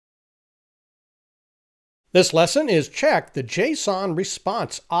This lesson is check the JSON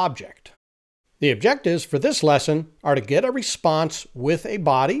response object. The objectives for this lesson are to get a response with a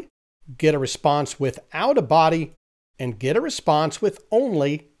body, get a response without a body, and get a response with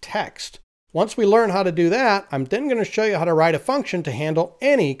only text. Once we learn how to do that, I'm then going to show you how to write a function to handle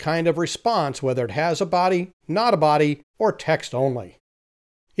any kind of response, whether it has a body, not a body, or text only.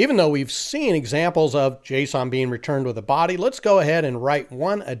 Even though we've seen examples of JSON being returned with a body, let's go ahead and write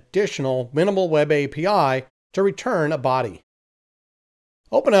one additional minimal web API to return a body.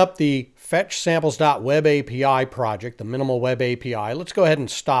 Open up the fetch samples.web API project, the minimal web API. Let's go ahead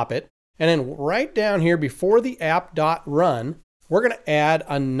and stop it. And then right down here before the app.run, we're going to add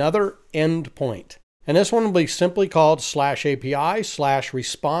another endpoint. And this one will be simply called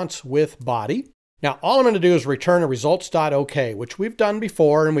 /API/response with body. Now, all I'm going to do is return a results.ok, which we've done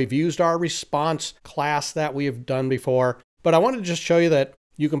before, and we've used our response class that we have done before. But I wanted to just show you that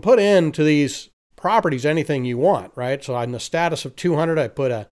you can put into these properties anything you want, right? So on the status of 200, I put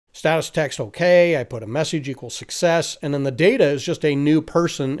a status text OK, I put a message equals success, and then the data is just a new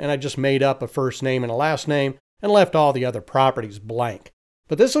person, and I just made up a first name and a last name and left all the other properties blank.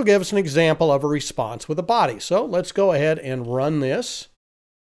 But this will give us an example of a response with a body. So let's go ahead and run this.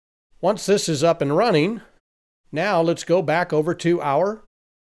 Once this is up and running, now let's go back over to our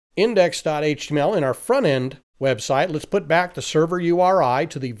index.html in our front end website. Let's put back the server URI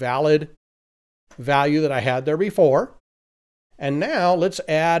to the valid value that I had there before. And now let's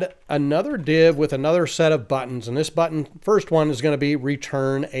add another div with another set of buttons. And this button, first one, is going to be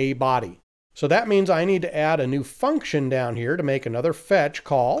return a body. So that means I need to add a new function down here to make another fetch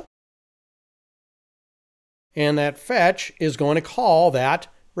call. And that fetch is going to call that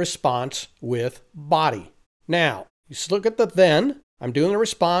response with body. Now, you look at the then. I'm doing the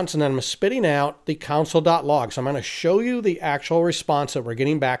response and then I'm spitting out the console.log. So I'm going to show you the actual response that we're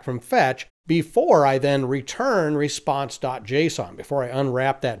getting back from fetch before I then return response.json, before I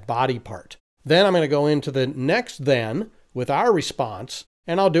unwrap that body part. Then I'm going to go into the next then with our response,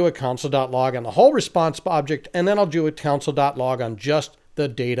 and I'll do a console.log on the whole response object, and then I'll do a console.log on just the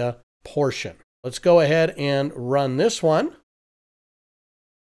data portion. Let's go ahead and run this one.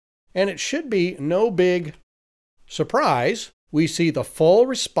 And it should be no big surprise. We see the full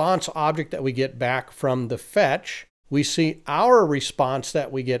response object that we get back from the fetch. We see our response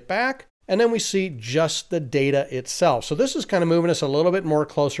that we get back, and then we see just the data itself. So this is kind of moving us a little bit more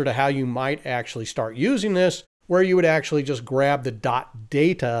closer to how you might actually start using this, where you would actually just grab the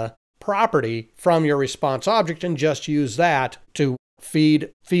 .data property from your response object and just use that to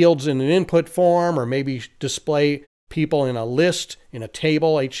feed fields in an input form, or maybe display people in a list, in a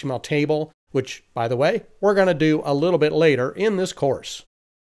table, HTML table, which, by the way, we're going to do a little bit later in this course.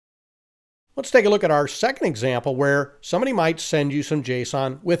 Let's take a look at our second example where somebody might send you some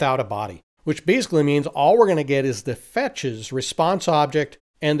JSON without a body, which basically means all we're going to get is the fetch's response object,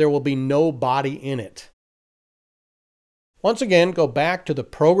 and there will be no body in it. Once again, go back to the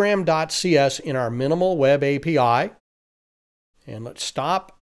program.cs in our minimal web API, and let's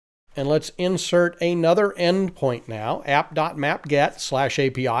stop. And let's insert another endpoint now,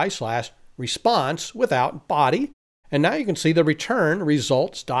 app.mapget/API/response without body. And now you can see the return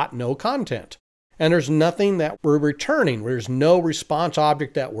results.noContent. And there's nothing that we're returning. There's no response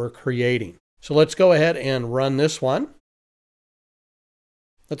object that we're creating. So let's go ahead and run this one.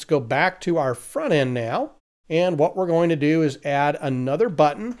 Let's go back to our front end now. And what we're going to do is add another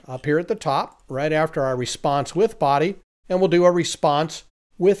button up here at the top, right after our response with body. And we'll do a response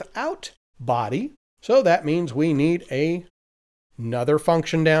without body. So that means we need another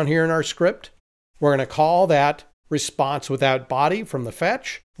function down here in our script. We're going to call that response without body from the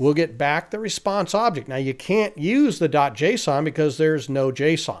fetch. We'll get back the response object. Now you can't use the .json because there's no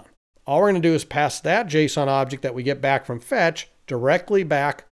JSON. All we're going to do is pass that JSON object that we get back from fetch directly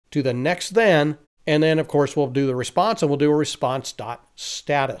back to the next then. And then of course we'll do the response, and we'll do a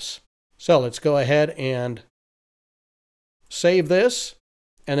response.status. So let's go ahead and save this.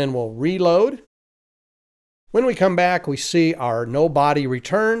 And then we'll reload. When we come back, we see our no body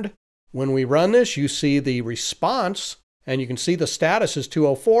returned. When we run this, you see the response, and you can see the status is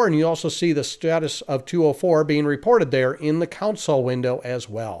 204, and you also see the status of 204 being reported there in the console window as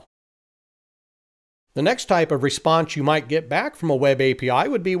well. The next type of response you might get back from a web API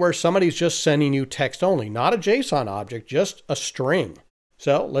would be where somebody's just sending you text only, not a JSON object, just a string.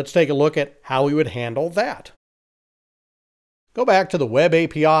 So let's take a look at how we would handle that. Go back to the web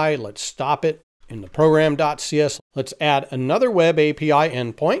API. Let's stop it in the program.cs. Let's add another web API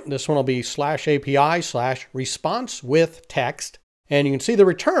endpoint. This one will be /API/response with text. And you can see the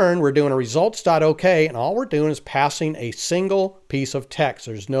return, we're doing a results.ok, and all we're doing is passing a single piece of text.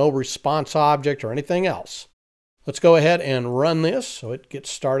 There's no response object or anything else. Let's go ahead and run this so it gets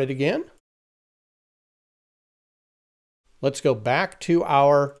started again. Let's go back to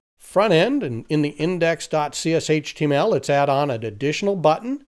our front end, and in the index.cshtml, let's add on an additional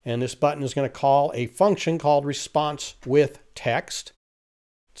button. And this button is going to call a function called response with text.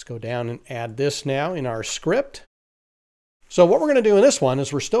 Let's go down and add this now in our script. So what we're going to do in this one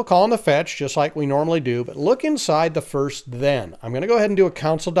is we're still calling the fetch just like we normally do, but look inside the first then. I'm going to go ahead and do a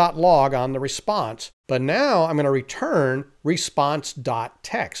console.log on the response, but now I'm going to return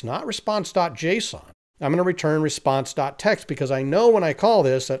response.text, not response.json. I'm going to return response.text because I know when I call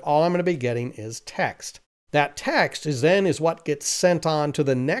this that all I'm going to be getting is text. That text is what gets sent on to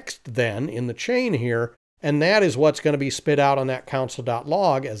the next then in the chain here, and that is what's going to be spit out on that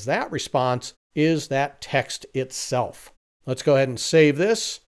console.log as that response is that text itself. Let's go ahead and save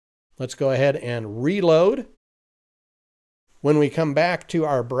this. Let's go ahead and reload. When we come back to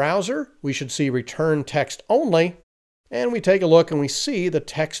our browser, we should see return text only, and we take a look and we see the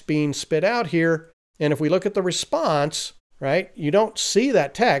text being spit out here. And if we look at the response, right, you don't see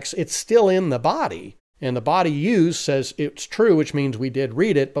that text. It's still in the body. And the body used says it's true, which means we did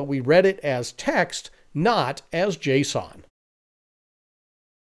read it, but we read it as text, not as JSON.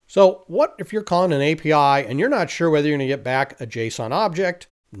 So what if you're calling an API and you're not sure whether you're going to get back a JSON object,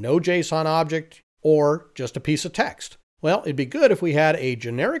 no JSON object, or just a piece of text? Well, it'd be good if we had a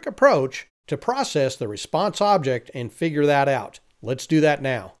generic approach to process the response object and figure that out. Let's do that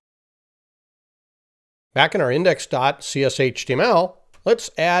now. Back in our index.cshtml,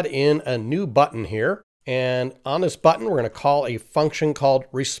 let's add in a new button here. And on this button, we're going to call a function called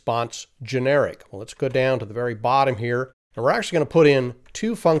response generic. Well, let's go down to the very bottom here. And we're actually going to put in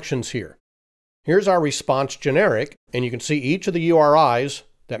two functions here. Here's our response generic, and you can see each of the URIs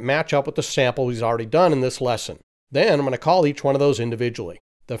that match up with the sample we've already done in this lesson. Then I'm going to call each one of those individually.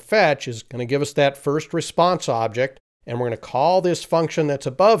 The fetch is going to give us that first response object, and we're going to call this function that's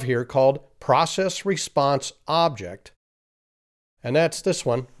above here called process response object. And that's this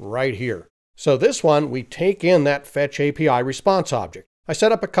one right here. So this one, we take in that fetch API response object. I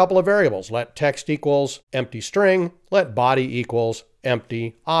set up a couple of variables. Let text equals empty string, let body equals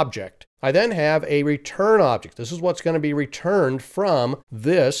empty object. I then have a return object. This is what's going to be returned from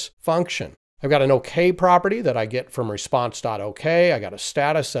this function. I've got an OK property that I get from response.OK. I got a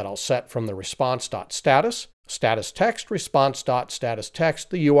status that I'll set from the response.status. Status text, response.status text.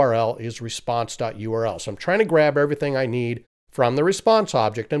 The URL is response.url. So I'm trying to grab everything I need from the response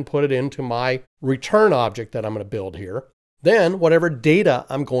object and put it into my return object that I'm going to build here. Then whatever data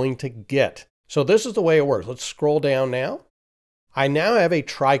I'm going to get. So this is the way it works. Let's scroll down now. I now have a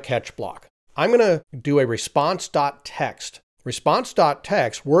try-catch block. I'm going to do a response.text.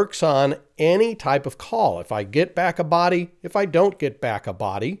 Response.text works on any type of call. If I get back a body, if I don't get back a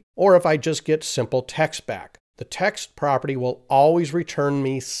body, or if I just get simple text back. The text property will always return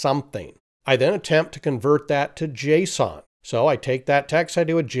me something. I then attempt to convert that to JSON. So I take that text, I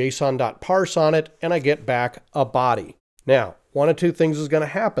do a JSON.parse on it, and I get back a body. Now, one of two things is going to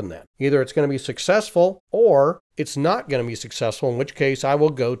happen then. Either it's going to be successful or it's not going to be successful, in which case I will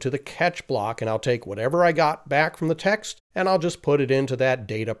go to the catch block and I'll take whatever I got back from the text and I'll just put it into that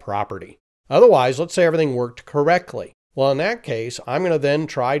data property. Otherwise, let's say everything worked correctly. Well, in that case, I'm going to then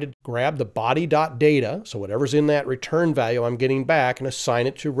try to grab the body.data, so whatever's in that return value I'm getting back, and assign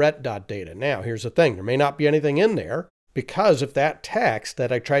it to ret.data. Now, here's the thing. There may not be anything in there, because if that text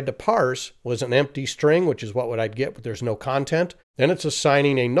that I tried to parse was an empty string, which is what I'd get, but there's no content, then it's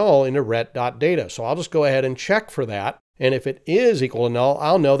assigning a null into ret.data. So I'll just go ahead and check for that. And if it is equal to null,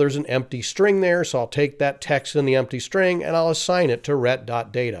 I'll know there's an empty string there. So I'll take that text in the empty string and I'll assign it to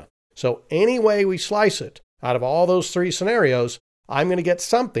ret.data. So any way we slice it, out of all those three scenarios, I'm going to get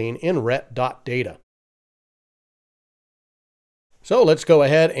something in ret.data. So let's go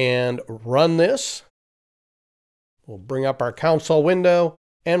ahead and run this. We'll bring up our console window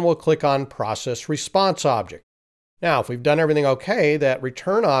and we'll click on Process Response Object. Now, if we've done everything okay, that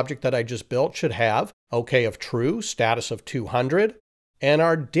return object that I just built should have OK of true, status of 200, and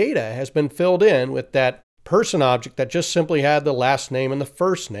our data has been filled in with that person object that just simply had the last name and the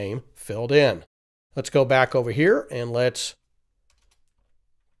first name filled in. Let's go back over here and let's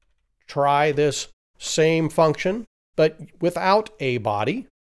try this same function, but without a body.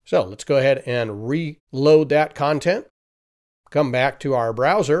 So let's go ahead and reload that content. Come back to our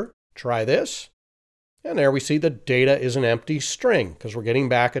browser, try this. And there we see the data is an empty string because we're getting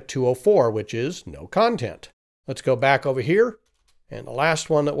back a 204, which is no content. Let's go back over here. And the last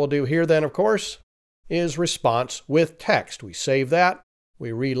one that we'll do here then, of course, is response with text. We save that,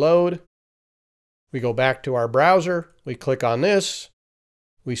 we reload, we go back to our browser, we click on this,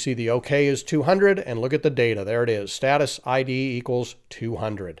 we see the OK is 200, and look at the data. There it is, status ID equals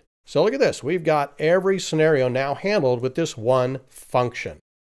 200. So look at this, we've got every scenario now handled with this one function.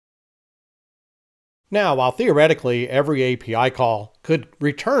 Now, while theoretically every API call could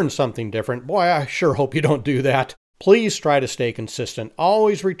return something different, boy, I sure hope you don't do that. Please try to stay consistent.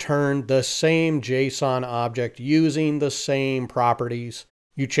 Always return the same JSON object using the same properties.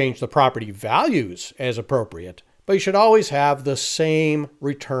 You change the property values as appropriate, but you should always have the same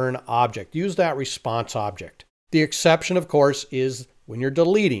return object. Use that response object. The exception, of course, is when you're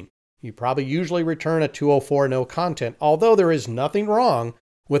deleting. You probably usually return a 204 no content, although there is nothing wrong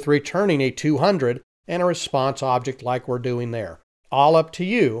with returning a 200 and a response object like we're doing there. All up to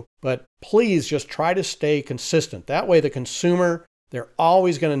you, but please just try to stay consistent. That way the consumer, they're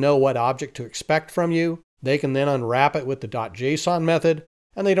always going to know what object to expect from you. They can then unwrap it with the .json method,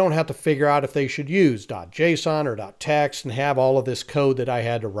 and they don't have to figure out if they should use .json or .text and have all of this code that I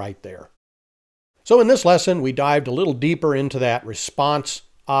had to write there. So in this lesson, we dived a little deeper into that response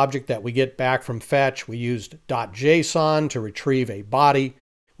object that we get back from fetch. We used .json to retrieve a body.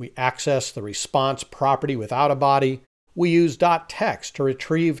 We accessed the response property without a body. We used .text to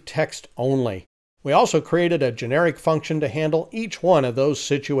retrieve text only. We also created a generic function to handle each one of those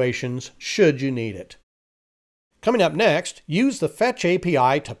situations should you need it. Coming up next, use the Fetch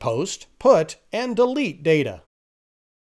API to post, put, and delete data.